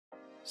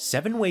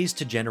7 ways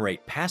to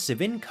generate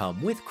passive income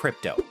with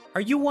crypto.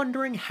 Are you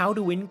wondering how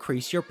to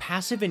increase your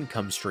passive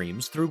income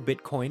streams through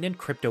Bitcoin and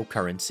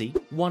cryptocurrency?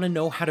 Want to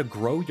know how to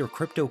grow your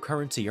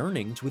cryptocurrency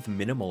earnings with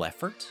minimal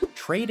effort?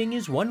 Trading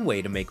is one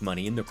way to make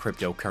money in the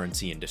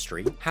cryptocurrency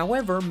industry.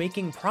 However,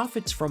 making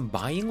profits from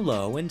buying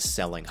low and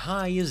selling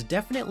high is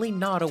definitely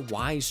not a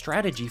wise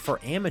strategy for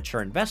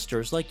amateur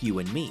investors like you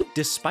and me.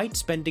 Despite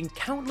spending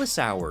countless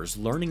hours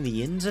learning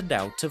the ins and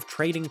outs of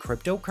trading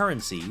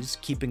cryptocurrencies,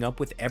 keeping up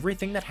with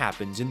everything that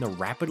happens in the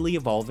rapidly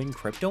evolving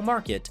crypto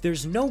market,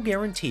 there's no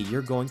guarantee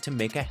you're going to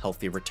make a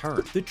healthy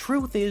return. The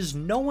truth is,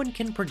 no one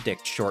can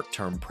predict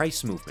short-term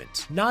price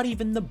movements, not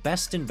even the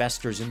best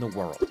investors in the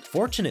world.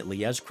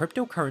 Fortunately, as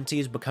cryptocurrency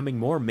is becoming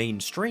more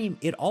mainstream,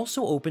 it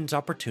also opens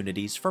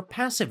opportunities for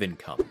passive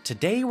income.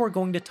 Today, we're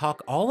going to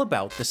talk all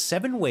about the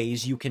 7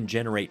 ways you can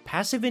generate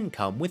passive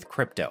income with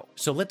crypto.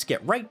 So let's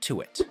get right to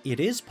it. It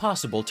is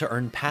possible to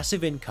earn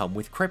passive income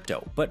with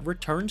crypto, but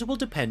returns will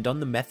depend on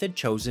the method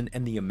chosen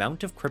and the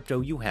amount of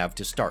crypto you have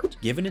to start.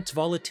 Given its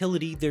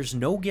volatility, there's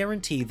no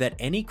guarantee that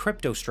any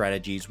crypto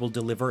strategies will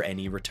deliver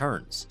any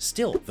returns.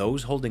 Still,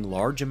 those holding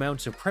large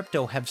amounts of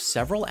crypto have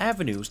several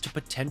avenues to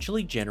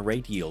potentially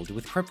generate yield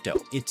with crypto.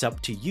 It's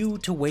up to you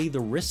to weigh the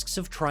risks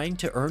of trying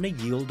to earn a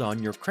yield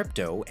on your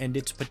crypto and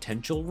its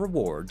potential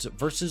rewards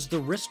versus the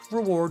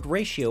risk-reward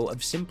ratio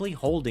of simply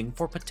holding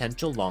for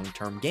potential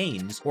long-term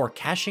gains or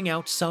cashing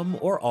out some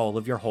or all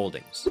of your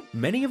holdings.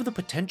 Many of the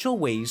potential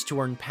ways to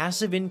earn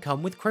passive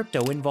income with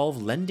crypto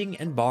involve lending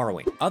and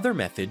borrowing. Other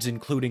methods,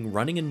 including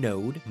running a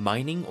node,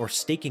 mining, or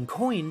staking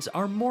coins,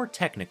 are more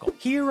technical.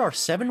 Here are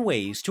 7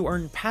 ways to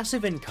earn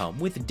passive income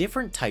with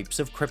different types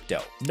of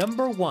crypto.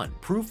 Number 1.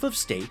 Proof of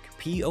Stake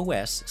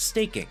 (POS)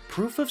 staking.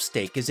 Proof of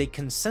stake is a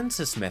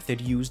consensus method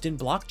used in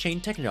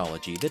blockchain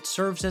technology that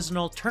serves as an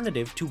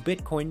alternative to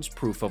Bitcoin's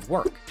proof of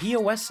work.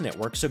 POS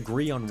networks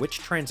agree on which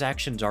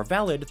transactions are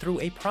valid through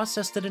a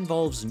process that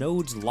involves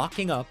nodes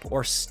locking up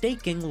or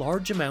staking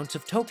large amounts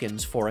of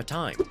tokens for a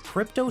time.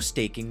 Crypto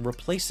staking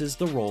replaces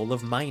the role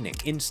of mining.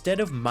 Instead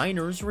of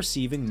miners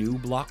receiving new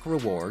block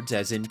rewards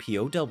as in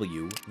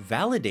POW,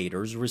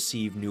 validators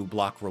receive new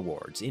block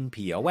rewards in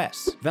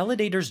POS.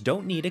 Validators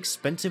don't need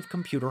expensive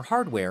computer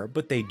hardware,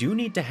 but they do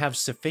need to have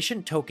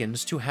sufficient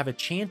tokens to have a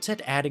chance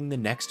at adding the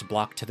next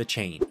block to the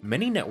chain.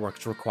 Many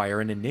networks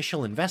require an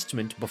initial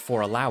investment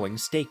before allowing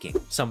staking.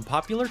 Some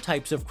popular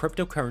types of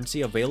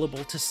cryptocurrency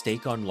available to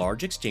stake on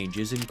large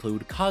exchanges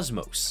include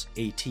Cosmos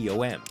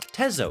 (ATOM),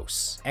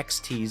 Tezos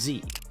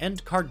 (XTZ),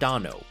 and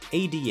Cardano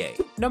 (ADA).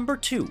 Number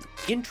 2.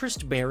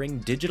 Interest-bearing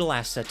digital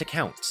asset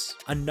accounts.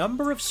 A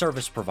number of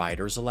service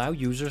providers allow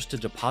users to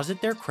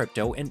deposit their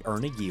crypto and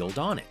earn a yield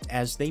on it,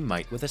 as they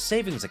might with a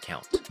savings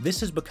account.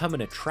 This has become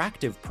an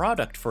attractive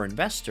product for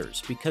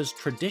investors because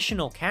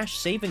traditional cash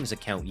savings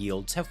account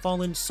yields have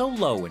fallen so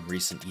low in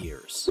recent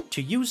years.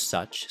 To use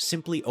such,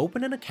 simply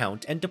open an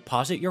account and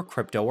deposit your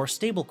crypto or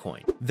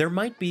stablecoin. There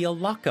might be a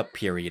lockup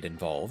period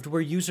involved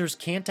where users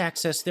can't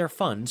access their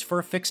funds for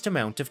a fixed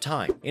amount of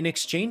time. In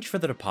exchange for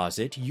the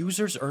deposit,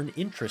 users earn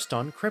interest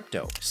on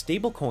crypto.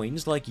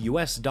 Stablecoins like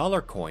US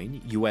Dollar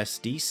Coin,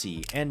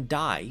 USDC, and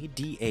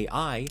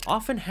DAI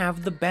often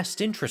have the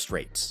best interest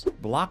rates.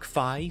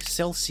 BlockFi,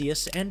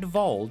 Celsius, and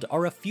Vald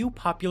are a few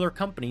popular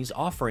companies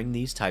offering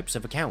these types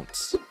of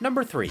accounts.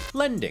 Number 3.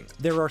 Lending.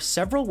 There are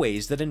several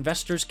ways that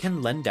investors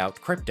can lend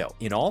out crypto.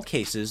 In all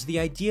cases, the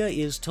idea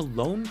is to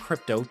loan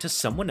crypto to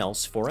someone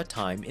else for a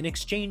time in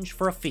exchange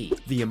for a fee.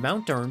 The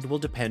amount earned will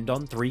depend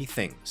on 3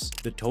 things: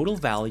 the total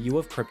value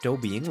of crypto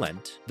being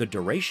lent, the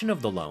duration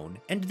of the loan,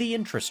 and the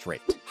interest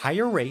rate.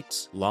 Higher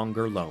rates,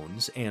 longer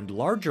loans, and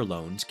larger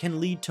loans can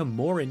lead to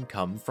more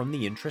income from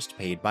the interest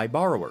paid by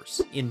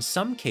borrowers. In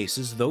some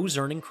cases, those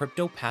earning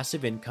crypto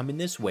passive income in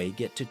this way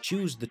get to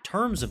choose the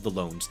terms of the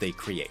loans they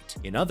create.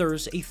 In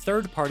others, a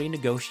third party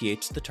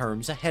negotiates the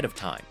terms ahead of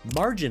time.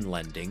 Margin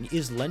lending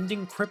is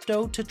lending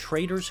crypto to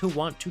traders who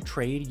want to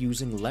trade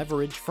using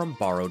leverage from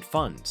borrowed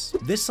funds.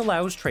 This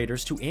allows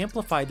traders to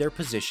amplify their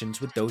positions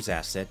with those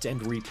assets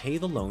and repay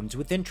the loans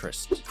with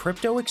interest.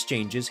 Crypto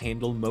exchanges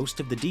handle most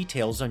of the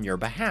details on your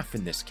behalf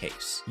in this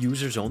case.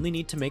 Users only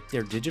need to make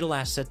their digital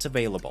assets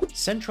available.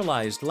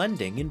 Centralized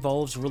lending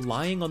involves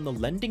relying on the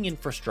lending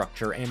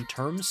infrastructure and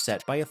terms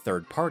set by a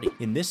third party.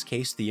 In this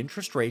case, the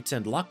interest rates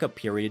and lockup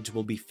periods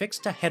will be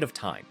fixed ahead of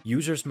time.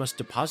 Users must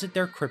deposit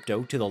their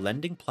crypto to the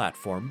lending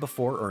platform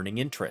before earning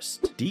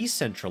interest.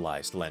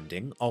 Decentralized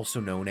lending, also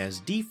known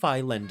as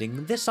DeFi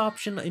lending, this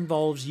option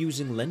involves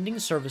using lending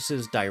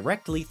services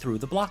directly through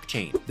the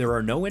blockchain. There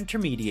are no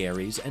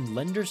intermediaries, and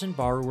lenders and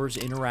borrowers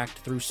interact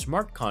through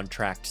smart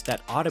contracts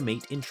that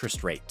automate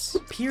interest rates.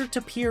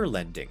 Peer-to-peer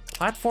lending.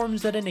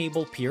 Platforms that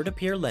enable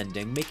peer-to-peer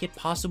lending make it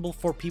possible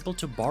for people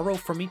to borrow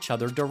from each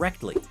other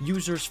directly.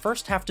 Users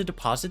first have to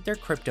deposit their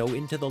crypto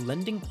into the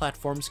lending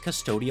platform's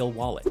custodial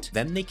wallet.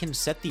 Then they can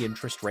set the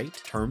interest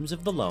rate, terms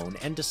of the loan,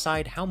 and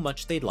decide how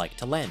much they'd like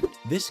to lend.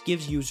 This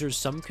gives users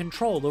some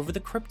control over the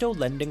crypto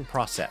lending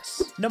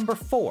process. Number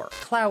 4.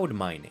 Cloud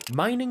mining.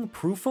 Mining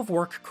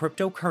proof-of-work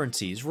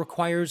cryptocurrencies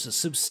requires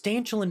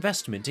substantial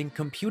investment in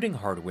computing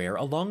hardware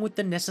along with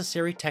the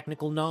necessary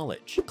technical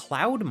knowledge.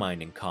 Cloud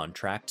mining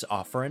contracts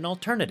offer an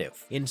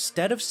alternative.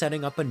 Instead of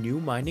setting up a new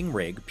mining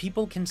rig,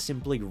 people can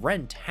simply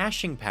rent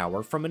hashing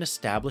power from an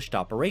established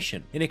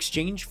operation. In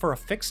exchange for a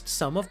fixed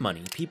sum of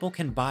money, people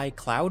can buy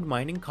cloud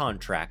mining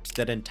contracts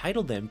that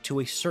entitle them to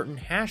a certain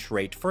hash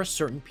rate for a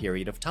certain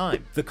period of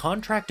time. The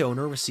contract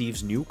owner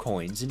receives new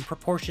coins in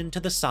proportion to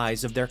the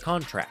size of their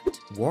contract.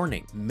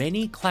 Warning: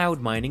 many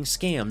cloud mining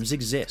scams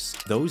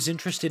exist. Those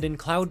interested in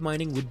cloud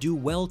mining would do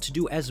well to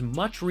do as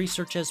much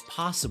research as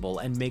possible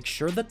and make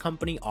sure the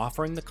company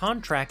offering the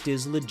contract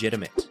is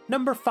legitimate.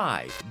 Number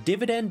 5.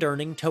 Dividend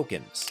earning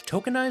tokens.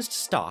 Tokenized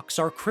stocks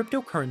are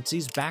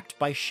cryptocurrencies backed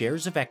by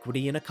shares of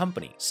equity in a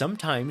company.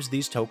 Sometimes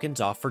these tokens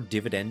offer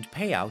dividend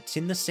payouts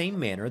in the same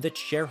manner that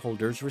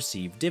shareholders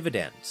receive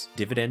dividends.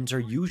 Dividends are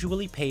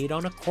usually paid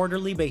on a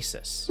quarterly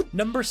basis.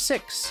 Number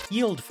 6.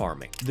 Yield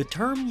farming. The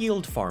term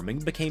yield farming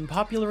became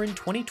popular in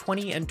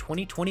 2020 and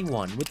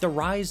 2021 with the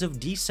rise of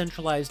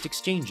decentralized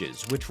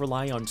exchanges, which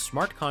rely on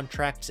smart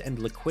contracts and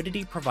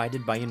liquidity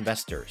provided by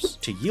investors.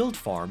 To yield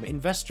farm,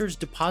 investors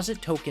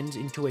deposit tokens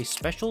into a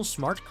special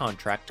smart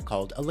contract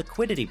called a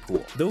liquidity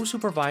pool. Those who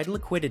provide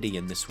liquidity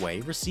in this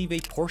way receive a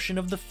portion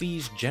of the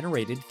fees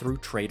generated through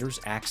traders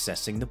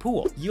accessing the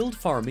pool. Yield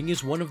farming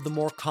is one of the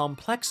more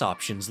complex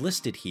options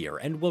listed here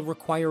and will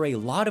require a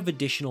lot of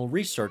additional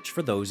research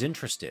for those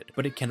interested,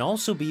 but it can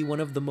also be one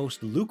of the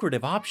most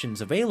lucrative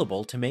options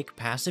available to make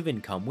passive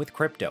income with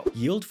crypto.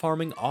 Yield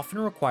farming often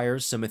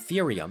requires some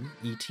Ethereum,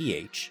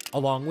 ETH,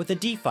 along with a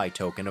DeFi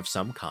token of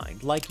some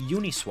kind like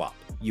Uniswap,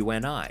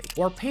 UNI,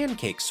 or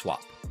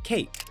PancakeSwap,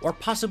 Cake, or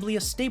possibly a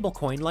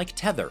stablecoin like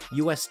Tether,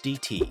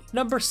 USDT.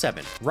 Number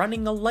 7.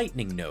 Running a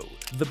Lightning node.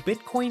 The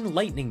Bitcoin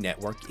Lightning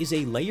Network is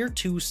a Layer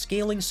 2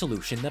 scaling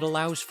solution that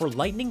allows for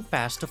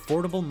lightning-fast,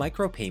 affordable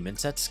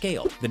micropayments at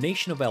scale. The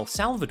nation of El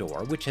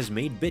Salvador, which has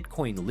made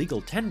Bitcoin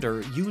legal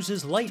tender,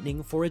 uses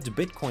Lightning for its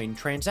Bitcoin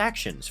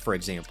transactions, for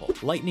example.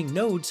 Lightning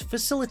nodes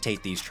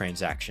facilitate these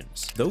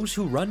transactions. Those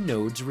who run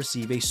nodes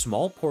receive a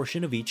small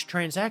portion of each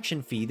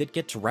transaction fee that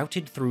gets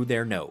routed through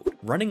their node.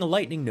 Running a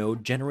Lightning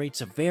node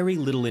generates a very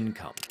little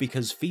income.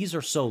 Because fees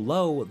are so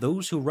low,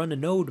 those who run a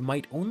node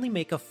might only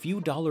make a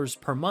few dollars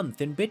per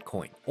month in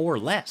Bitcoin, or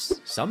less.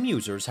 Some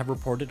users have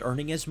reported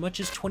earning as much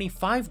as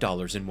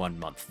 $25 in one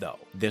month though.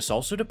 This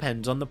also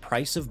depends on the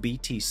price of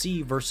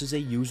BTC versus a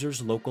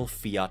user's local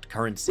fiat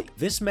currency.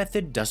 This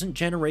method doesn't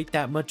generate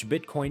that much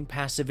Bitcoin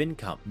passive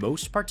income.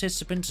 Most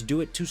participants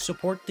do it to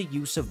support the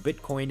use of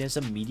Bitcoin as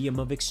a medium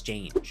of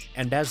exchange.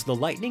 And as the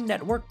Lightning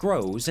Network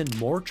grows and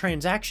more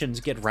transactions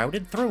get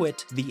routed through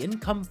it, the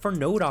income for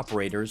node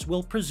operators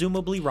will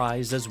presumably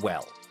rise as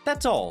well.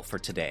 That's all for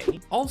today.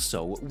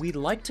 Also, we'd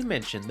like to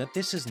mention that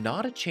this is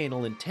not a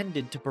channel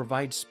intended to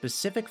provide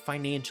specific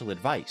financial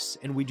advice,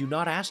 and we do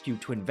not ask you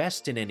to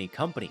invest in any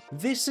company.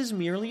 This is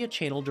merely a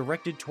channel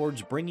directed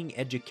towards bringing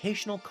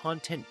educational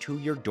content to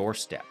your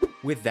doorstep.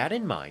 With that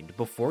in mind,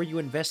 before you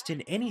invest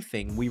in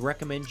anything, we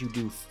recommend you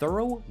do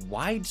thorough,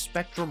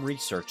 wide-spectrum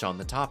research on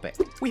the topic.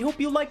 We hope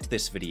you liked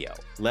this video.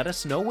 Let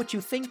us know what you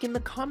think in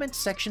the comments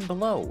section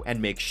below,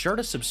 and make sure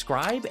to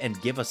subscribe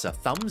and give us a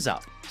thumbs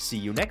up. See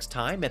you next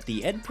time at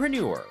the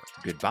EdPreneur.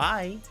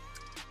 Goodbye!